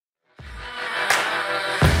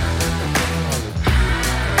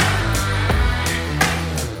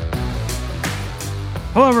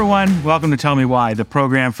Hello, everyone. Welcome to Tell Me Why, the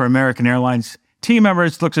program for American Airlines team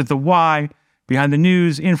members looks at the why behind the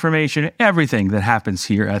news, information, everything that happens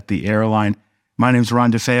here at the airline. My name is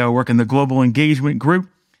Ron DeFeo, I work in the Global Engagement Group.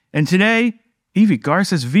 And today, Evie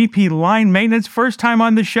Garces, VP Line Maintenance, first time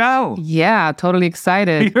on the show. Yeah, totally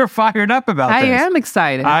excited. You're fired up about this. I am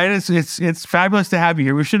excited. It's fabulous to have you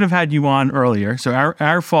here. We should have had you on earlier, so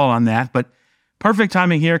our fault on that. But perfect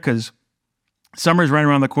timing here because summer's right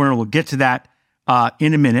around the corner. We'll get to that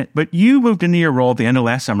in a minute. But you moved into your role at the end of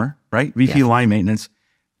last summer, right? VP Yes. Line Maintenance.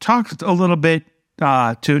 Talk a little bit to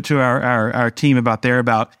our team about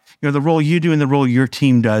the role you do and the role your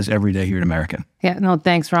team does every day here at American. Yeah, no,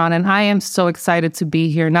 thanks, Ron. And I am so excited to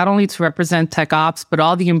be here, not only to represent Tech Ops, but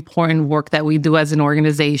all the important work that we do as an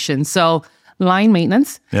organization. So line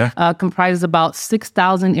maintenance comprises about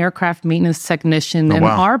 6,000 aircraft maintenance technicians. And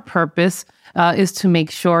our purpose is to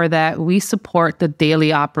make sure that we support the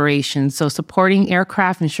daily operations. So supporting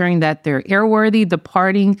aircraft, ensuring that they're airworthy,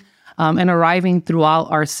 departing, and arriving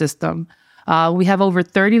throughout our system. We have over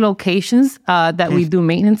 30 locations that we do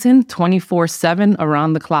maintenance in 24/7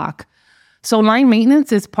 around the clock. So line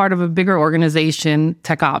maintenance is part of a bigger organization,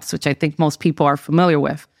 Tech Ops, which I think most people are familiar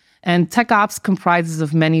with. And Tech Ops comprises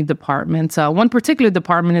of many departments. One particular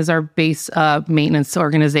department is our base maintenance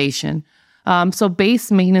organization. So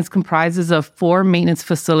base maintenance comprises of 4 maintenance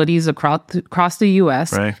facilities across the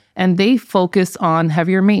U.S., Right. and they focus on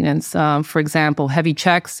heavier maintenance, for example, heavy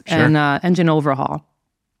checks and engine overhaul.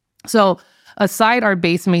 So aside our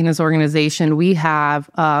base maintenance organization, we have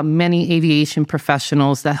many aviation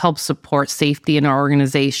professionals that help support safety in our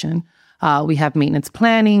organization. We have maintenance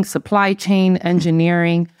planning, supply chain,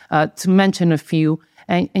 engineering, to mention a few,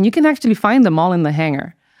 and you can actually find them all in the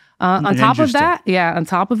hangar. On top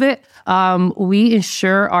of it, we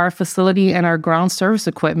ensure our facility and our ground service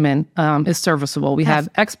equipment is serviceable. We have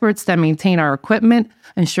experts that maintain our equipment,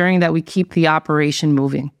 ensuring that we keep the operation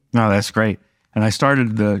moving. No, that's great. And I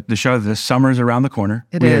started the show, the summer's around the corner.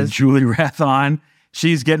 It we is. had Julie Rath on.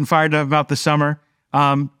 She's getting fired up about the summer.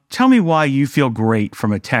 Tell me why you feel great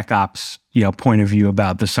from a Tech Ops point of view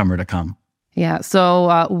about the summer to come. Yeah,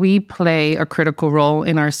 so we play a critical role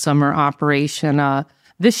in our summer operation.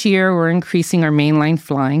 This year, we're increasing our mainline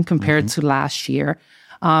flying compared to last year.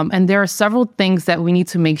 And there are several things that we need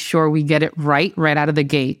to make sure we get it right out of the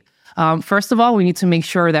gate. First of all, we need to make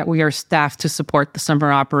sure that we are staffed to support the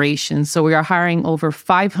summer operation. So we are hiring over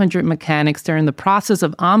 500 mechanics. They're in the process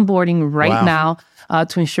of onboarding right now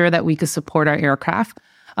to ensure that we can support our aircraft.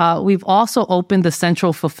 We've also opened the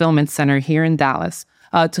Central Fulfillment Center here in Dallas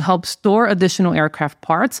to help store additional aircraft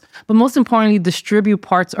parts, but most importantly, distribute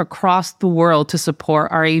parts across the world to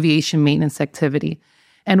support our aviation maintenance activity.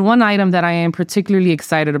 And one item that I am particularly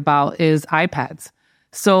excited about is iPads.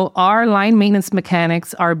 So our line maintenance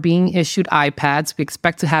mechanics are being issued iPads. We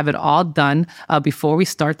expect to have it all done before we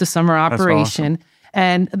start the summer operation. That's awesome.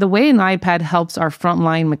 And the way an iPad helps our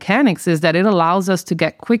frontline mechanics is that it allows us to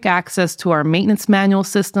get quick access to our maintenance manual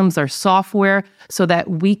systems, our software, so that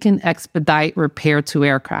we can expedite repair to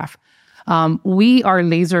aircraft. We are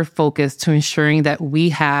laser focused to ensuring that we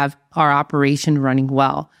have our operation running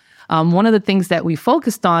well. One of the things that we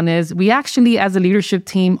focused on is we actually, as a leadership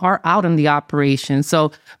team, are out in the operation.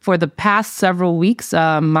 So for the past several weeks,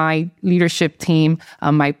 my leadership team,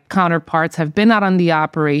 my counterparts have been out on the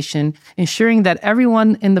operation, ensuring that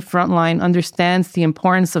everyone in the front line understands the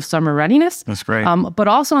importance of summer readiness. That's great. But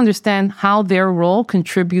also understand how their role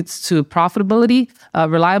contributes to profitability,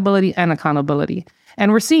 reliability, and accountability.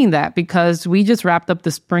 And we're seeing that because we just wrapped up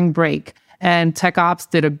the spring break. And Tech Ops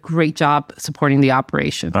did a great job supporting the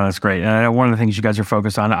operation. Oh, that's great. And one of the things you guys are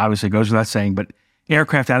focused on, obviously goes without saying, but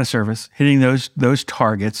aircraft out of service, hitting those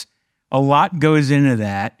targets. A lot goes into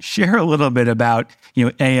that. Share a little bit about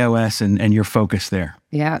AOS and your focus there.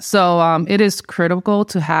 Yeah, so it is critical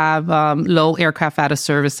to have low aircraft out of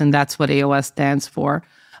service, and that's what AOS stands for,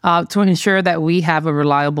 to ensure that we have a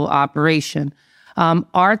reliable operation.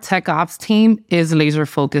 Our Tech Ops team is laser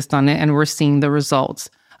focused on it, and we're seeing the results.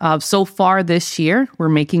 So far this year, we're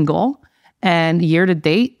making goal. And year to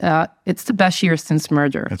date, it's the best year since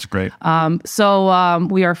merger. That's great. So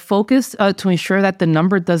we are focused to ensure that the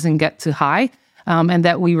number doesn't get too high and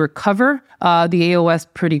that we recover the AOS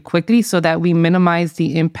pretty quickly so that we minimize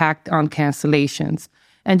the impact on cancellations.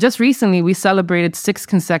 And just recently, we celebrated 6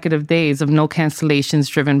 consecutive days of no cancellations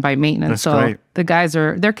driven by maintenance. That's great. The guys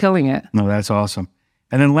they're killing it. No, that's awesome.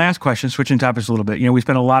 And then last question, switching topics a little bit. We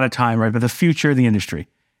spend a lot of time, right, about the future of the industry.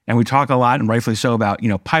 And we talk a lot, and rightfully so, about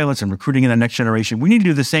pilots and recruiting in the next generation. We need to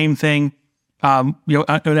do the same thing, on the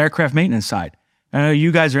aircraft maintenance side. I know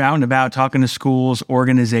you guys are out and about talking to schools,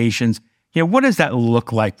 organizations. What does that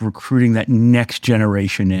look like, recruiting that next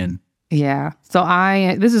generation in? Yeah. So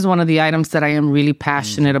this is one of the items that I am really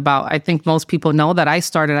passionate about. I think most people know that I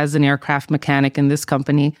started as an aircraft mechanic in this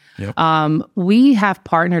company. Yep. We have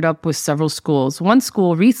partnered up with several schools. One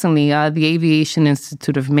school recently, the Aviation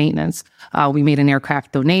Institute of Maintenance, we made an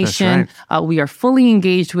aircraft donation. That's right. We are fully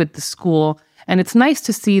engaged with the school. And it's nice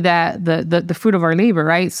to see that the fruit of our labor,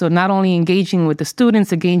 right? So not only engaging with the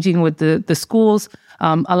students, engaging with the schools,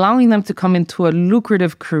 allowing them to come into a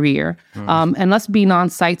lucrative career, and us being on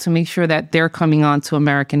site to make sure that they're coming on to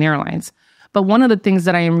American Airlines. But one of the things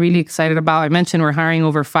that I am really excited about, I mentioned we're hiring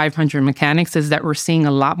over 500 mechanics, is that we're seeing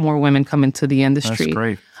a lot more women come into the industry. That's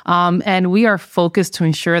great. And we are focused to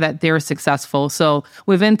ensure that they're successful. So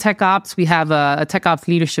within Tech Ops, we have a Tech Ops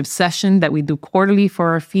leadership session that we do quarterly for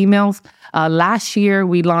our females. Last year,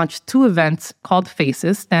 we launched 2 events called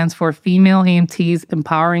FACES, stands for Female AMTs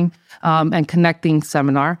Empowering and Connecting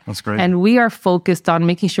Seminar. That's great. And we are focused on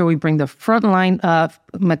making sure we bring the frontline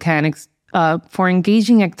mechanics for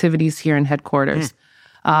engaging activities here in headquarters.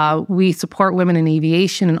 We support women in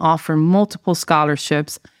aviation and offer multiple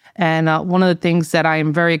scholarships. And one of the things that I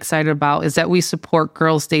am very excited about is that we support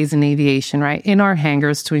Girls' Days in Aviation, right, in our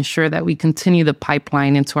hangars to ensure that we continue the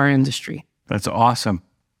pipeline into our industry. That's awesome.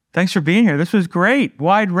 Thanks for being here. This was great.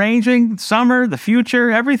 Wide-ranging, summer, the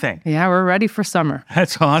future, everything. Yeah, we're ready for summer.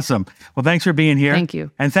 That's awesome. Well, thanks for being here. Thank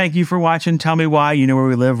you. And thank you for watching Tell Me Why. You know where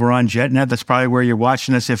we live. We're on JetNet. That's probably where you're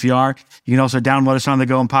watching us if you are. You can also download us on the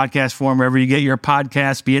go in podcast form, wherever you get your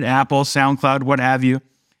podcasts, be it Apple, SoundCloud, what have you.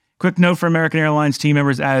 Quick note for American Airlines team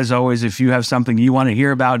members, as always, if you have something you want to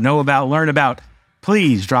hear about, know about, learn about,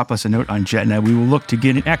 please drop us a note on JetNet. We will look to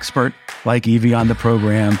get an expert like Evie on the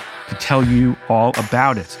program to tell you all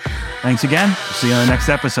about it. Thanks again. We'll see you on the next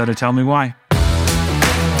episode of Tell Me Why.